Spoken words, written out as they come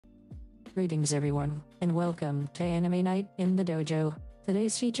Greetings everyone, and welcome to Anime Night in the Dojo.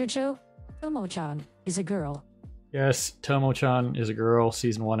 Today's featured show, Tomo-chan is a girl. Yes, Tomo-chan is a girl,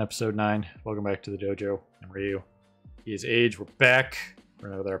 Season 1, Episode 9. Welcome back to the dojo. I'm Ryu. He is Age. We're back for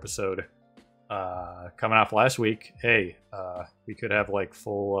another episode. Coming off last week, hey, we could have like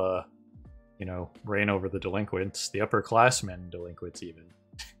full, reign over the delinquents, the upperclassmen delinquents even.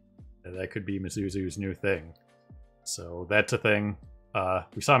 That could be Mizuzu's new thing. So that's a thing.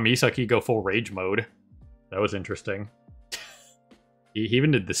 We saw Misaki go full rage mode. That was interesting. He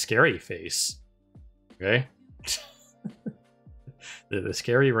even did the scary face. Okay? the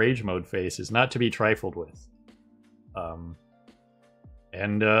scary rage mode face is not to be trifled with.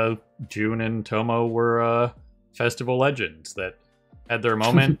 June and Tomo were festival legends that had their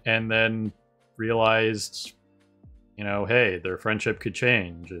moment and then realized, hey, their friendship could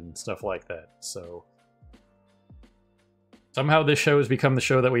change and stuff like that. So somehow this show has become the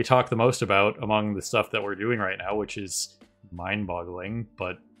show that we talk the most about among the stuff that we're doing right now, which is mind-boggling,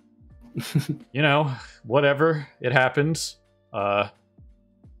 but whatever, it happens. I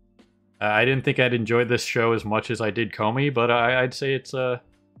didn't think I'd enjoy this show as much as I did Comey, but I'd say it's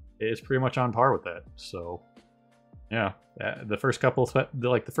pretty much on par with that. So yeah, the first couple,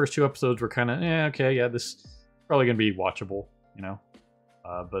 the first two episodes were kind of okay, yeah, this is probably gonna be watchable,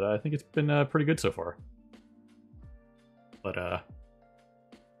 but I think it's been pretty good so far. But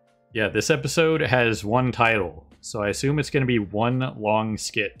yeah, this episode has one title, so I assume it's going to be one long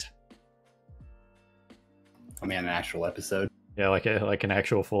skit. I mean, an actual episode. Yeah, like an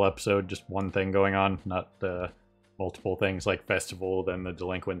actual full episode, just one thing going on, not multiple things like festival, then the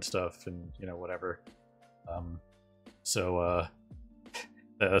delinquent stuff, and whatever. So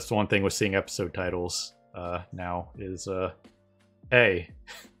that's the one thing with seeing episode titles now is hey,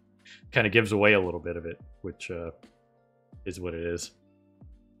 kind of gives away a little bit of it, which is what it is.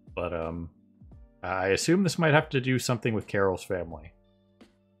 But I assume this might have to do something with Carol's family,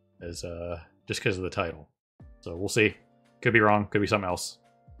 as just because of the title. So we'll see. Could be wrong. Could be something else.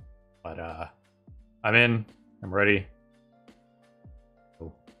 But I'm in. I'm ready.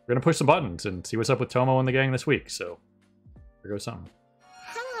 So we're gonna push some buttons and see what's up with Tomo and the gang this week. So here goes something.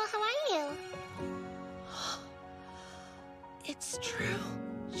 Hello, how are you? It's true.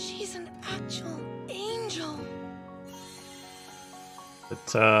 She's an actual angel.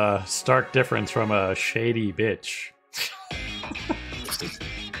 It's a stark difference from a shady bitch.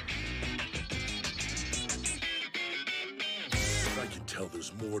 I can tell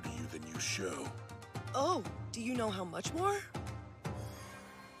there's more to you than you show. Oh, do you know how much more?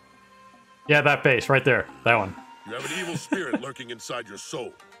 Yeah, that face right there. That one. You have an evil spirit lurking inside your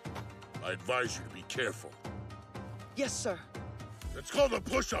soul. I advise you to be careful. Yes, sir. It's called a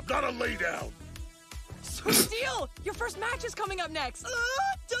push-up, not a lay-down. Sweet deal! Your first match is coming up next!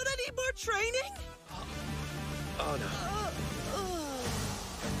 Don't I need more training? Oh, no.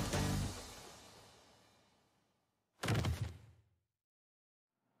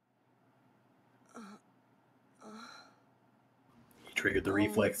 You triggered the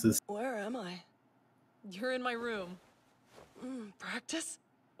reflexes. Where am I? You're in my room. Practice?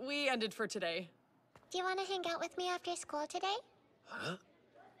 We ended for today. Do you want to hang out with me after school today? Huh?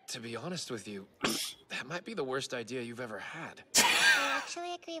 To be honest with you, that might be the worst idea you've ever had. I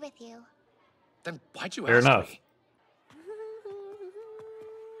actually agree with you. Then why'd you Fair ask enough. me?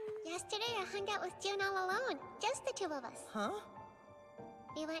 Yesterday I hung out with June all alone, just the two of us. Huh?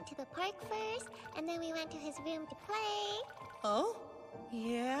 We went to the park first, and then we went to his room to play. Oh?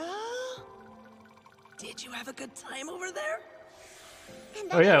 Yeah? Did you have a good time over there? And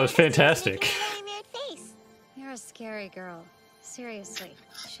Oh yeah, it was I noticed fantastic. you making a weird face. You're a scary girl. Seriously,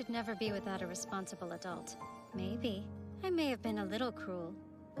 you should never be without a responsible adult. Maybe. I may have been a little cruel,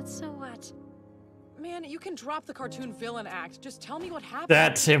 but so what? Man, you can drop the cartoon villain act. Just tell me what happened.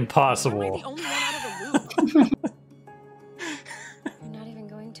 That's Am I impossible. the only one out of the loop? You're not even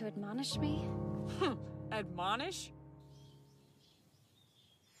going to admonish me? Admonish?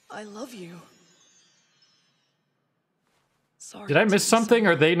 I love you. Sorry. Did I miss something?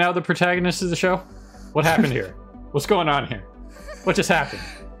 Are they now the protagonists of the show? What happened here? What's going on here? What just happened?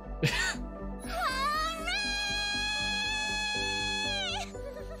 And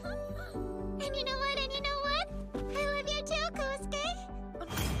you know what? I love you too, Kosuke.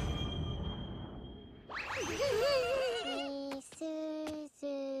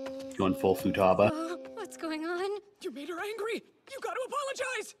 Suzu. Going full Futaba. What's going on? You made her angry. You got to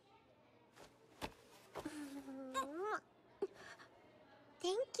apologize.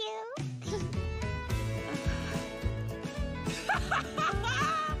 Thank you.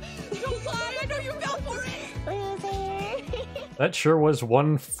 Don't lie. I know you fell for it. That sure was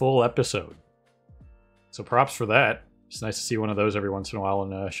one full episode. So props for that. It's nice to see one of those every once in a while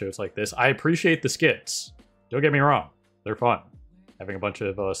in shows like this. I appreciate the skits. Don't get me wrong. They're fun. Having a bunch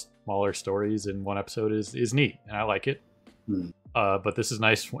of smaller stories in one episode is neat, and I like it. But this is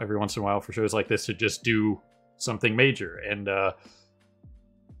nice every once in a while for shows like this to just do something major. And,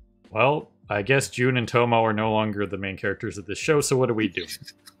 well, I guess June and Tomo are no longer the main characters of this show, so what do we do?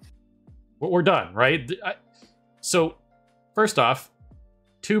 We're done, right? So, first off,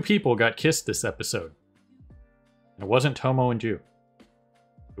 2 people got kissed this episode. And it wasn't Tomo and June.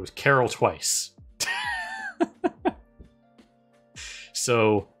 It was Carol twice.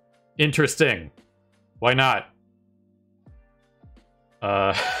 So, interesting. Why not?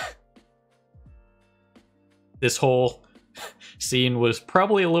 This whole scene was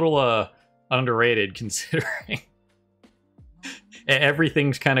probably a little underrated, considering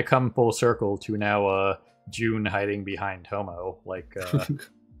everything's kind of come full circle to now June hiding behind Tomo, like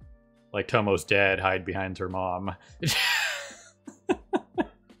like Tomo's dad hide behind her mom.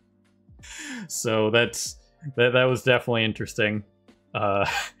 So that was definitely interesting.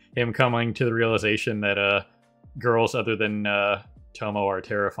 Him coming to the realization that girls other than Tomo are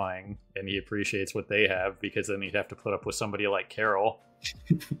terrifying, and he appreciates what they have, because then he'd have to put up with somebody like Carol.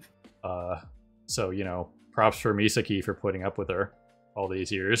 So, you know, props for Misaki for putting up with her all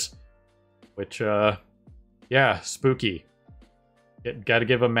these years. Which, yeah, spooky. Gotta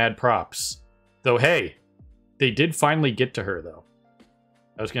give him mad props. Though, hey, they did finally get to her, though.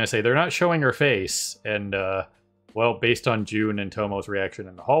 I was gonna say, they're not showing her face, and, well, based on June and Tomo's reaction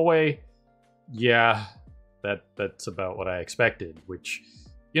in the hallway, yeah, that's about what I expected, which,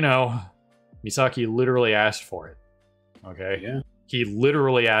 you know, Misaki literally asked for it. Okay? Yeah. He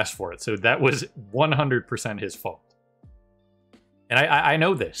literally asked for it, so that was 100% his fault. And I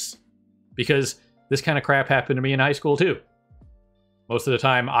know this, because this kind of crap happened to me in high school, too. Most of the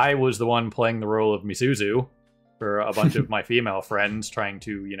time, I was the one playing the role of Misuzu for a bunch of my female friends, trying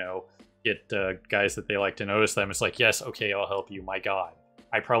to, you know, get guys that they like to notice them. It's like, yes, okay, I'll help you, my god.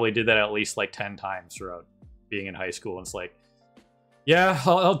 I probably did that at least like 10 times throughout being in high school, and it's like, yeah,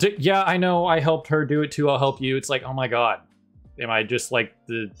 I'll do, yeah, I know, I helped her do it too, I'll help you. It's like, oh my god. Am I just like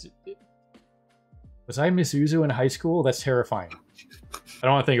was I Misuzu in high school? That's terrifying. I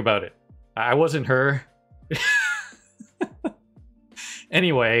don't want to think about it. I wasn't her.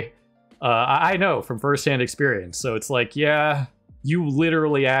 Anyway, I know from firsthand experience, so it's like, yeah, you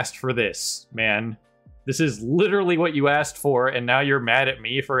literally asked for this, man. This is literally what you asked for, and now you're mad at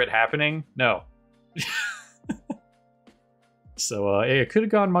me for it happening? No. So, it could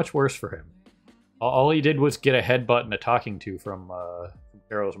have gone much worse for him. All he did was get a headbutt and a talking to from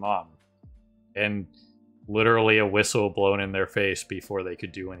Carol's mom. And literally a whistle blown in their face before they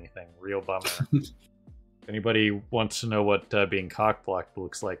could do anything. Real bummer. If anybody wants to know what being cock-blocked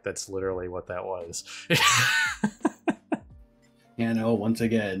looks like, that's literally what that was. You know, once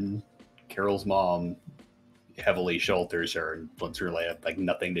again, Carol's mom heavily shelters her and lets her have like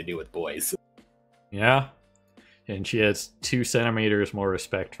nothing to do with boys. Yeah. And she has 2 centimeters more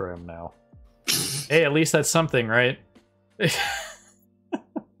respect for him now. Hey, at least that's something, right?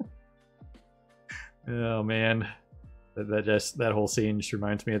 Oh man, that whole scene just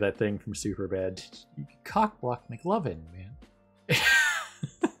reminds me of that thing from Superbad. You can cock block McLovin, man.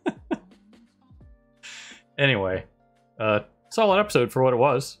 Anyway, solid episode for what it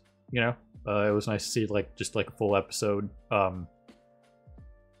was. You know, it was nice to see just a full episode.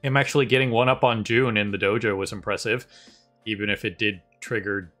 Him actually getting one up on June in the dojo was impressive, even if it did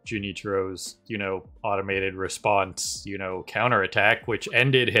trigger Junichiro's, you know, automated response, you know, counterattack, which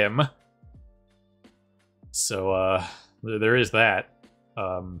ended him. So, there is that.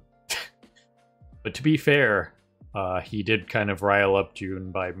 But to be fair, he did kind of rile up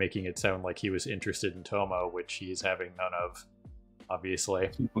June by making it sound like he was interested in Tomo, which he is having none of,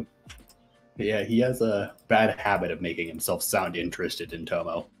 obviously. Yeah, he has a bad habit of making himself sound interested in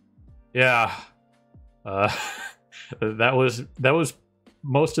Tomo. Yeah. That was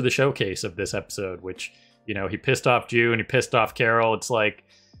most of the showcase of this episode, which, you know, he pissed off June, he pissed off Carol. It's like,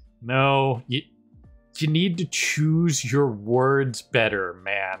 no, you need to choose your words better,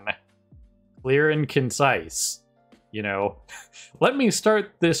 man. Clear and concise. You know, let me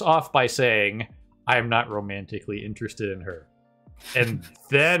start this off by saying I'm not romantically interested in her, and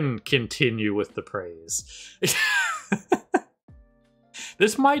then continue with the praise.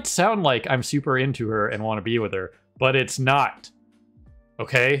 This might sound like I'm super into her and want to be with her, but it's not.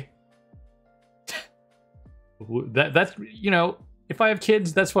 Okay? That's, you know, if I have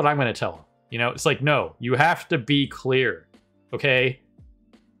kids, that's what I'm going to tell them. You know, it's like, no, you have to be clear. Okay?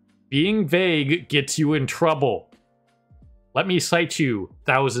 Being vague gets you in trouble. Let me cite you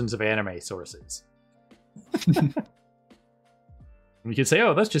thousands of anime sources. You could say,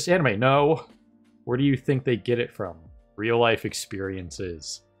 oh, that's just anime. No. Where do you think they get it from? Real life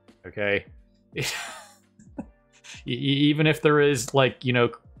experiences. Okay? Even if there is, like, you know,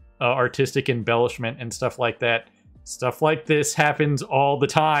 artistic embellishment and stuff like that, stuff like this happens all the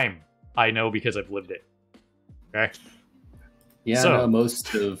time. I know because I've lived it. Okay? Yeah, So, no,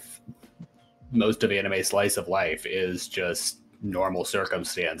 most of anime slice of life is just normal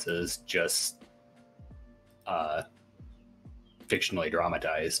circumstances, just fictionally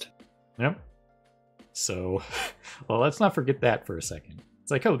dramatized. Yep. So, well, let's not forget that for a second.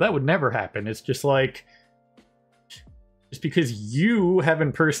 It's like, oh, that would never happen. It's just like, just because you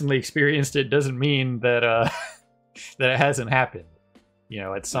haven't personally experienced it doesn't mean that that it hasn't happened. You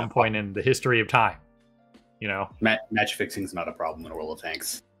know, at some point in the history of time. You know, match fixing is not a problem in a World of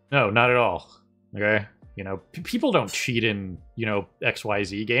Tanks. No, not at all. Okay. You know, people don't cheat in, you know,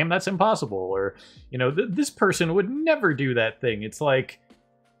 XYZ game. That's impossible. Or, you know, this person would never do that thing. It's like,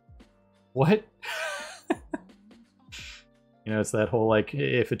 what? You know, it's that whole, like,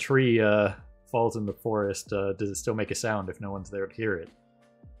 if a tree falls in the forest, does it still make a sound if no one's there to hear it?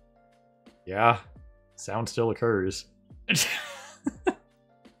 Yeah, sound still occurs.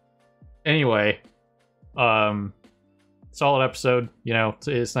 Anyway, solid episode. You know,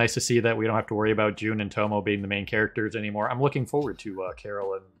 it's nice to see that we don't have to worry about June and Tomo being the main characters anymore. I'm looking forward to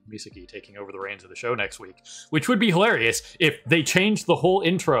Carol and Misaki taking over the reins of the show next week, which would be hilarious if they changed the whole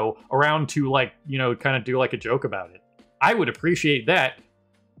intro around to, like, you know, kind of do like a joke about it. I would appreciate that.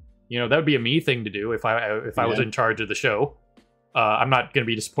 You know, that would be a me thing to do if I was in charge of the show. I'm not going to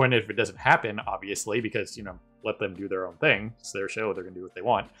be disappointed if it doesn't happen, obviously, because, you know, let them do their own thing. It's their show. They're going to do what they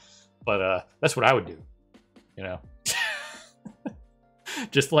want. But that's what I would do. You know,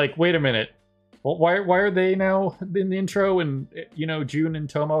 just like, wait a minute. Well, why are they now in the intro and, you know, June and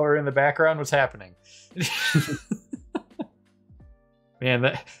Tomo are in the background? What's happening?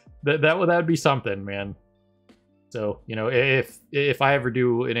 Man, that would be something, man. So, you know, if I ever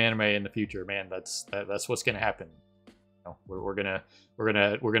do an anime in the future, man, that's what's gonna happen. You know, we're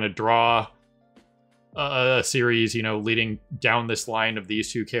gonna draw a series, you know, leading down this line of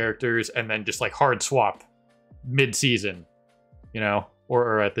these two characters, and then just like hard swap mid-season, you know,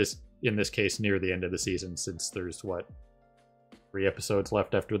 or in this case near the end of the season, since there's what, 3 episodes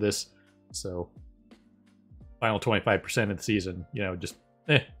left after this, so final 25% of the season, you know, just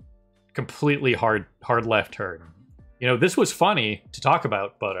completely hard left turn. You know, this was funny to talk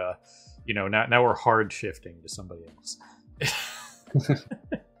about, but you know, now we're hard shifting to somebody else.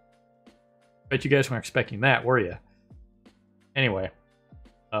 Bet you guys weren't expecting that, were you? Anyway,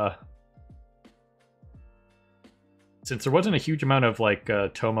 since there wasn't a huge amount of like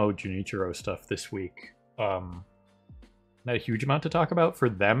Tomo Junichiro stuff this week, not a huge amount to talk about for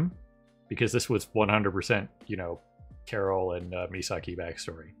them, because this was 100%, you know, Carol and Misaki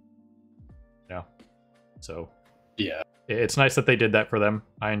backstory. You know, so yeah, it's nice that they did that for them.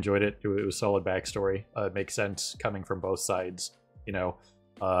 I enjoyed it. It was solid backstory. It makes sense coming from both sides, you know.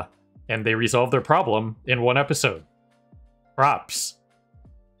 And they resolved their problem in 1 episode. Props.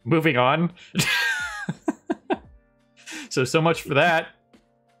 Moving on. So much for that.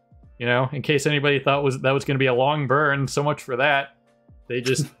 You know, in case anybody thought that was going to be a long burn, so much for that. They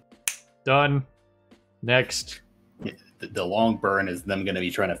just done. Next. The long burn is them going to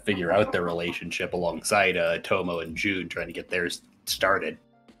be trying to figure out their relationship alongside Tomo and June, trying to get theirs started.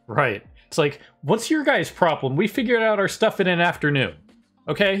 Right. It's like, what's your guys' problem? We figured out our stuff in an afternoon.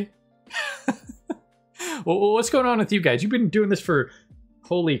 Okay? Well, what's going on with you guys? You've been doing this for,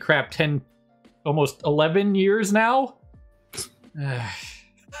 holy crap, 10, almost 11 years now? I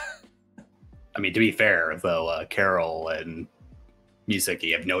mean, to be fair, though, Carol and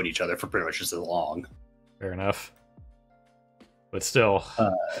Misaki have known each other for pretty much just as long. Fair enough. But still.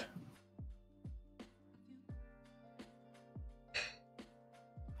 I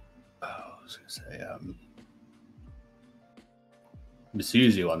was going to say,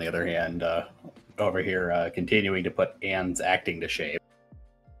 Misuzu, on the other hand, over here, continuing to put Anne's acting to shame.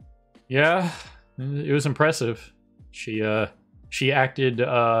 Yeah, it was impressive. She acted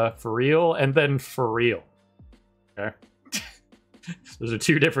for real and then for real. Okay? Those are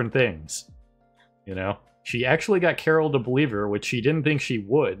 2 different things. You know? She actually got Carol to believe her, which she didn't think she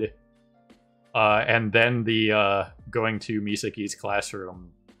would. And then the going to Misaki's classroom,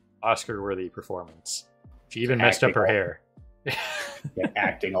 Oscar-worthy performance. She even messed up her hair. Yeah,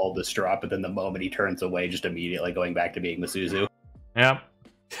 acting all distraught, but then the moment he turns away, just immediately going back to being Misuzu. Yep.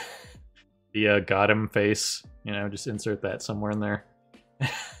 The got him face. You know, just insert that somewhere in there.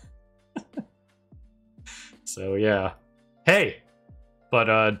 So, yeah. Hey,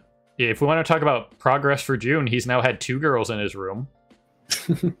 but if we want to talk about progress for June, he's now had 2 girls in his room.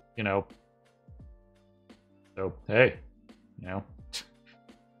 You know. So hey, you know,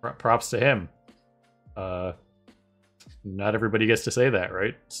 props to him. Not everybody gets to say that,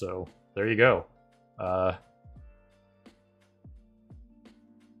 right? So there you go.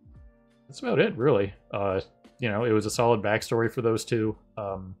 That's about it, really. You know, it was a solid backstory for those two.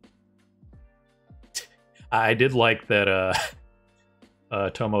 I did like that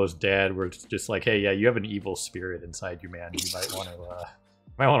Tomo's dad was just like, hey, yeah, you have an evil spirit inside you, man. You might want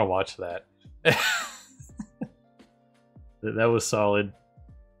to watch that. That was solid.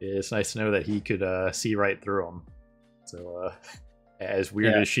 It's nice to know that he could see right through him. So as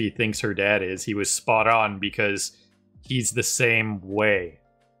weird as she thinks her dad is, he was spot on because he's the same way.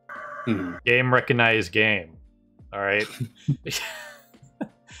 Game recognized game. All right.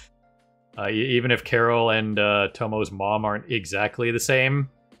 Even if Carol and Tomo's mom aren't exactly the same,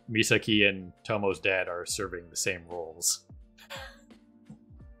 Misaki and Tomo's dad are serving the same roles.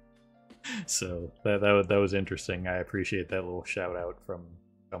 So that was interesting. I appreciate that little shout out from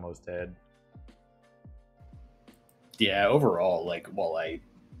Tomo's dad. Yeah, overall, like, while I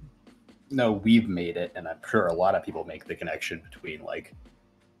know we've made it, and I'm sure a lot of people make the connection between like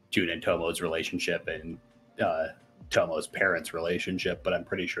June and Tomo's relationship and Tomo's parents' relationship, but I'm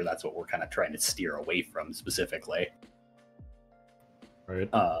pretty sure that's what we're kind of trying to steer away from specifically. Right.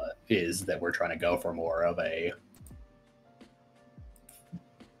 Is that we're trying to go for more of a,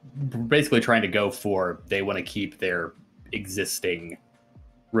 basically trying to go for, they want to keep their existing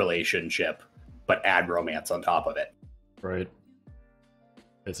relationship but add romance on top of it. Right.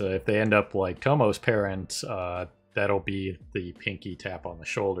 So if they end up like Tomo's parents, that'll be the pinky tap on the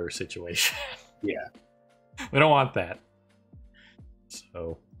shoulder situation. Yeah. We don't want that.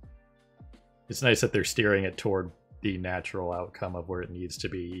 So it's nice that they're steering it toward the natural outcome of where it needs to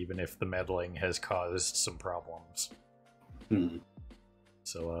be, even if the meddling has caused some problems.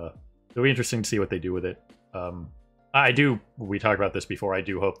 So it'll be interesting to see what they do with it. We talked about this before, I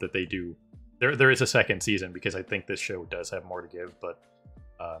do hope that they do. There is a second season because I think this show does have more to give, but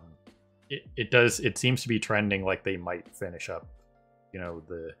it seems to be trending like they might finish up, you know,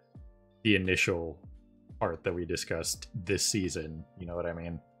 the initial part that we discussed this season, you know what I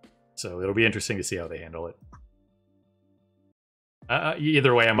mean? So it'll be interesting to see how they handle it.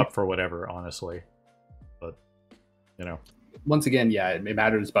 Either way, I'm up for whatever, honestly. But, you know. Once again, yeah, it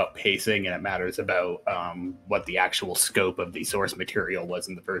matters about pacing, and it matters about what the actual scope of the source material was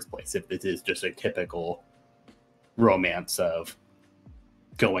in the first place. If this is just a typical romance of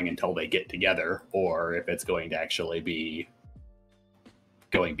going until they get together, or if it's going to actually be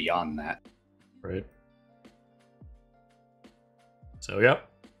going beyond that. Right. So, yep.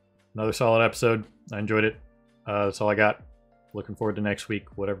 Another solid episode. I enjoyed it. That's all I got. Looking forward to next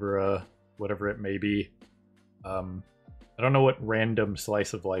week, whatever it may be. I don't know what random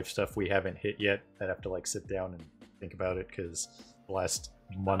slice of life stuff we haven't hit yet. I'd have to like sit down and think about it because the last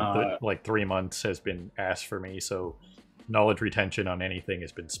month, like 3 months, has been ass for me. So knowledge retention on anything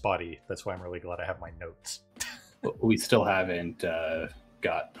has been spotty. That's why I'm really glad I have my notes. We still haven't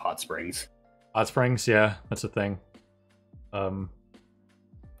got Hot Springs. Hot Springs, yeah, that's a thing.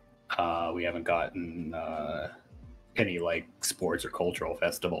 We haven't gotten any like sports or cultural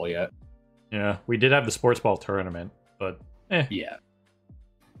festival yet. Yeah, we did have the sports ball tournament, but yeah,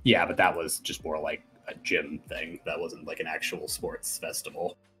 but that was just more like a gym thing. That wasn't like an actual sports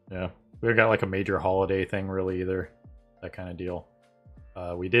festival. Yeah, we got like a major holiday thing really either, that kind of deal.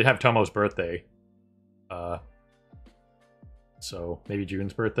 We did have Tomo's birthday, so maybe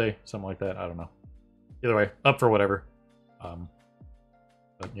June's birthday, something like that. I don't know. Either way, up for whatever.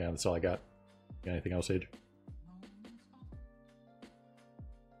 But yeah, that's all I got. Got anything else, Age?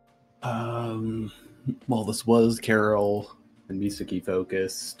 Well, this was Carol and Misaki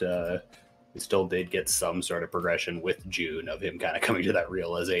focused. We still did get some sort of progression with June of him kind of coming to that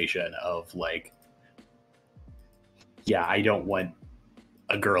realization of like, yeah, I don't want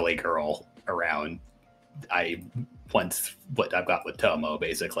a girly girl around. I want what I've got with Tomo,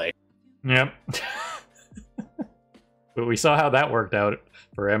 basically. Yep. But we saw how that worked out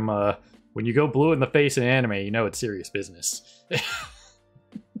for him. When you go blue in the face in anime, you know it's serious business.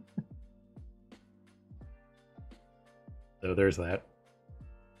 So there's that.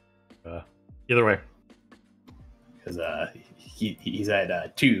 Either way. Because he's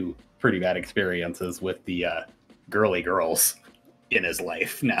had 2 pretty bad experiences with the girly girls in his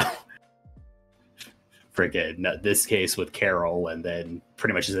life now. Friggin' this case with Carol, and then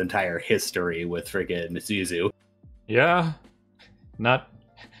pretty much his entire history with friggin' Suzu. Yeah. Not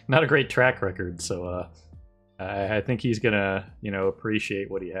a great track record, so I think he's gonna,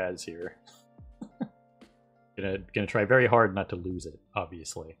 appreciate what he has here. gonna try very hard not to lose it,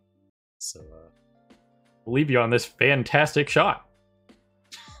 obviously. So, we'll leave you on this fantastic shot.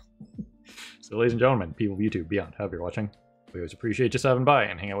 So, ladies and gentlemen, people of YouTube, beyond, however you're watching, we always appreciate you stopping by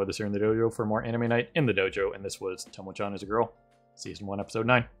and hang out with us here in the dojo for more anime night in the dojo. And this was Tomo-chan as a Girl, Season 1, Episode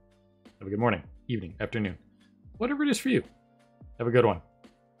 9. Have a good morning, evening, afternoon, whatever it is for you. Have a good one.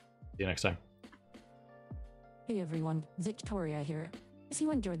 See you next time. Hey everyone, Victoria here. If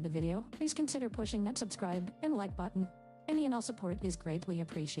you enjoyed the video, please consider pushing that subscribe and like button. Any and all support is greatly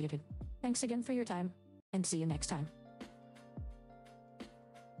appreciated. Thanks again for your time, and see you next time.